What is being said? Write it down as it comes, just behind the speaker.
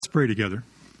pray together.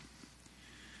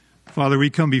 Father, we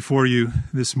come before you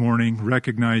this morning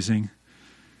recognizing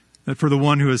that for the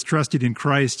one who has trusted in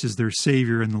Christ as their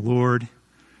Savior and the Lord,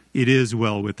 it is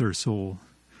well with their soul.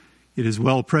 It is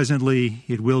well presently,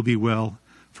 it will be well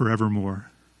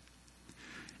forevermore.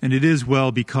 And it is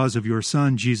well because of your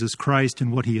Son, Jesus Christ,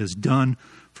 and what he has done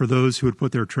for those who would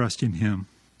put their trust in him.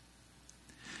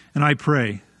 And I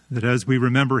pray that as we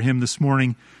remember him this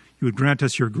morning, you would grant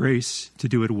us your grace to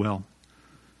do it well.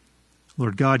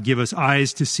 Lord God, give us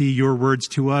eyes to see your words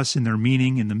to us in their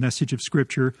meaning in the message of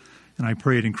Scripture. And I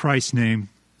pray it in Christ's name.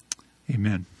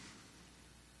 Amen.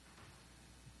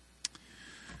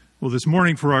 Well, this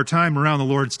morning for our time around the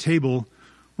Lord's table,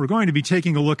 we're going to be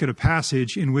taking a look at a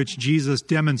passage in which Jesus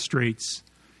demonstrates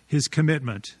his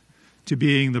commitment to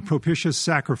being the propitious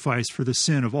sacrifice for the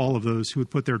sin of all of those who would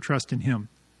put their trust in him.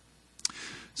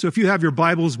 So if you have your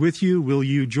Bibles with you, will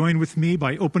you join with me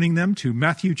by opening them to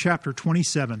Matthew chapter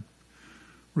 27?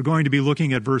 We're going to be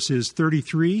looking at verses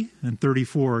 33 and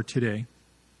 34 today.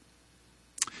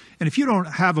 And if you don't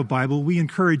have a Bible, we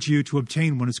encourage you to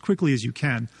obtain one as quickly as you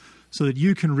can so that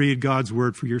you can read God's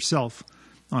word for yourself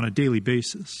on a daily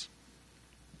basis.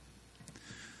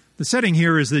 The setting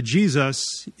here is that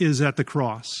Jesus is at the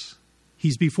cross.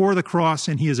 He's before the cross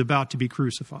and he is about to be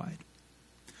crucified.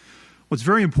 What's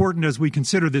very important as we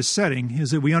consider this setting is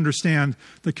that we understand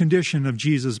the condition of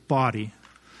Jesus' body.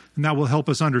 And that will help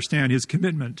us understand his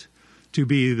commitment to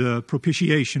be the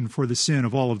propitiation for the sin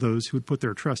of all of those who would put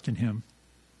their trust in him.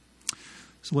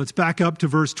 So let's back up to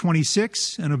verse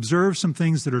 26 and observe some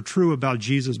things that are true about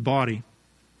Jesus' body.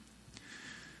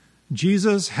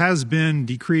 Jesus has been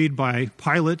decreed by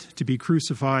Pilate to be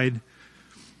crucified,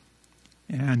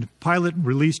 and Pilate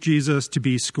released Jesus to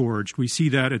be scourged. We see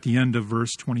that at the end of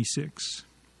verse 26.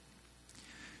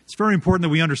 It's very important that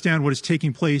we understand what is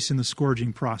taking place in the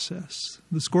scourging process.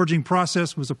 The scourging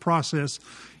process was a process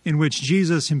in which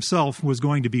Jesus himself was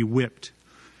going to be whipped.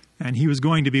 And he was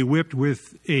going to be whipped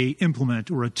with an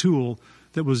implement or a tool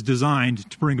that was designed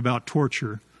to bring about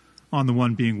torture on the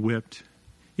one being whipped.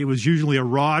 It was usually a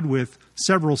rod with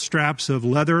several straps of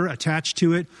leather attached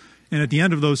to it. And at the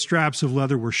end of those straps of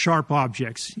leather were sharp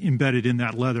objects embedded in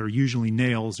that leather, usually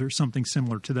nails or something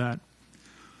similar to that.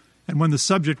 And when the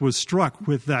subject was struck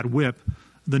with that whip,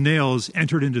 the nails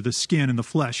entered into the skin and the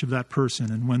flesh of that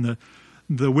person. And when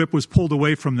the whip was pulled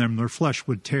away from them, their flesh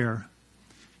would tear.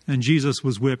 And Jesus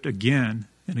was whipped again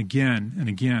and again and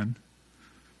again.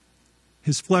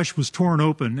 His flesh was torn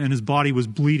open and his body was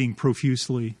bleeding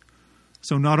profusely.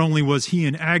 So not only was he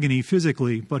in agony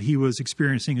physically, but he was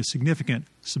experiencing a significant,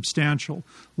 substantial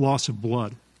loss of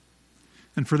blood.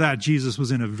 And for that, Jesus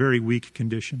was in a very weak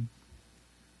condition.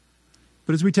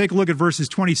 But as we take a look at verses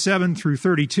 27 through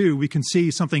 32, we can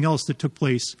see something else that took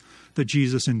place that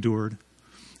Jesus endured.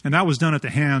 And that was done at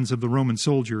the hands of the Roman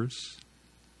soldiers.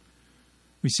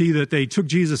 We see that they took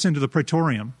Jesus into the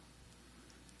praetorium,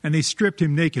 and they stripped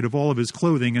him naked of all of his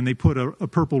clothing, and they put a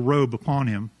purple robe upon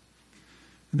him.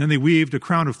 And then they weaved a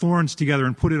crown of thorns together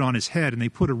and put it on his head, and they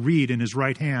put a reed in his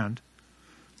right hand.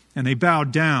 And they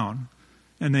bowed down,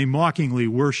 and they mockingly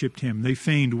worshipped him. They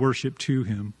feigned worship to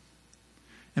him.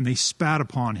 And they spat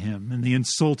upon him, and they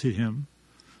insulted him.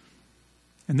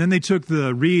 And then they took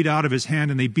the reed out of his hand,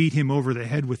 and they beat him over the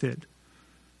head with it.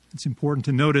 It's important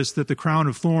to notice that the crown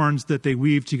of thorns that they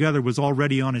weaved together was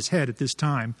already on his head at this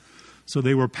time. So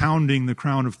they were pounding the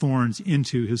crown of thorns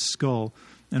into his skull,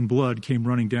 and blood came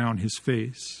running down his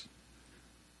face.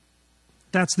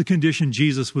 That's the condition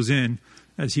Jesus was in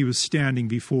as he was standing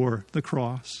before the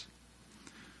cross.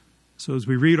 So as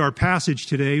we read our passage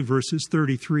today, verses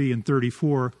 33 and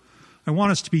 34, I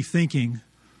want us to be thinking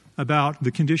about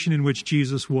the condition in which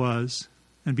Jesus was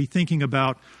and be thinking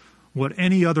about what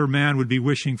any other man would be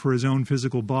wishing for his own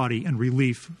physical body and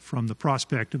relief from the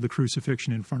prospect of the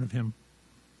crucifixion in front of him.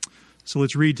 So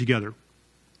let's read together.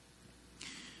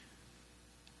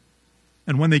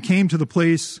 And when they came to the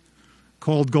place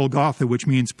called Golgotha, which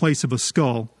means place of a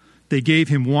skull, they gave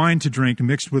him wine to drink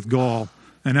mixed with gall,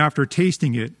 and after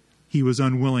tasting it, he was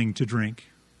unwilling to drink.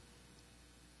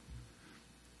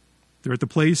 They're at the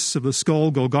place of the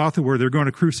skull, Golgotha, where they're going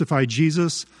to crucify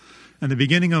Jesus. And the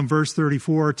beginning of verse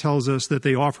 34 tells us that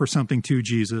they offer something to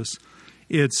Jesus.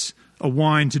 It's a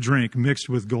wine to drink mixed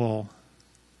with gall.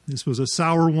 This was a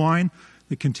sour wine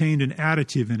that contained an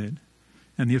additive in it.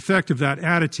 And the effect of that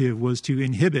additive was to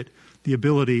inhibit the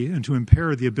ability and to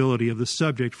impair the ability of the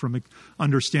subject from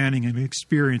understanding and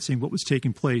experiencing what was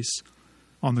taking place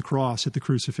on the cross at the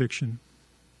crucifixion.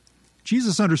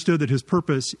 Jesus understood that his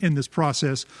purpose in this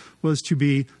process was to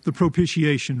be the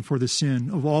propitiation for the sin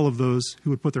of all of those who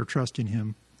would put their trust in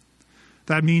him.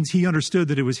 That means he understood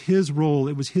that it was his role,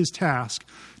 it was his task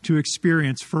to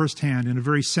experience firsthand in a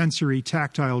very sensory,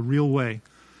 tactile, real way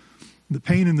the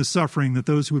pain and the suffering that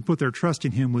those who would put their trust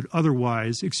in him would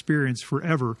otherwise experience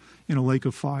forever in a lake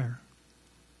of fire.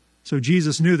 So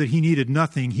Jesus knew that he needed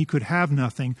nothing, he could have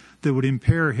nothing that would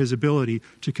impair his ability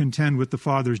to contend with the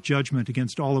Father's judgment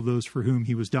against all of those for whom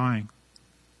he was dying.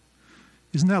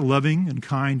 Isn't that loving and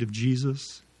kind of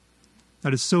Jesus?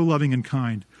 That is so loving and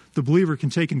kind. The believer can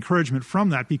take encouragement from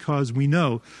that because we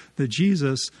know that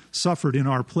Jesus suffered in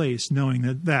our place, knowing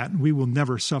that we will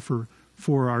never suffer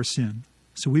for our sin.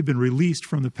 So we've been released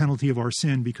from the penalty of our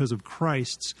sin because of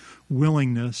Christ's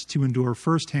willingness to endure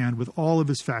firsthand with all of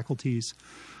his faculties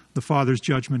the Father's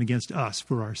judgment against us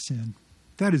for our sin.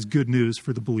 That is good news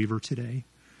for the believer today.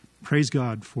 Praise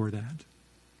God for that.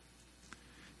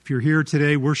 If you're here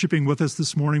today worshiping with us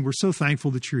this morning, we're so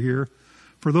thankful that you're here.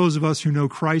 For those of us who know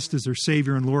Christ as their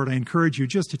Savior and Lord, I encourage you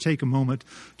just to take a moment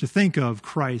to think of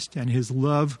Christ and his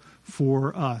love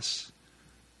for us,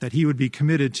 that he would be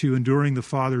committed to enduring the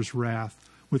Father's wrath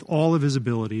with all of his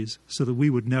abilities so that we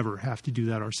would never have to do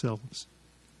that ourselves.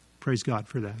 Praise God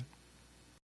for that.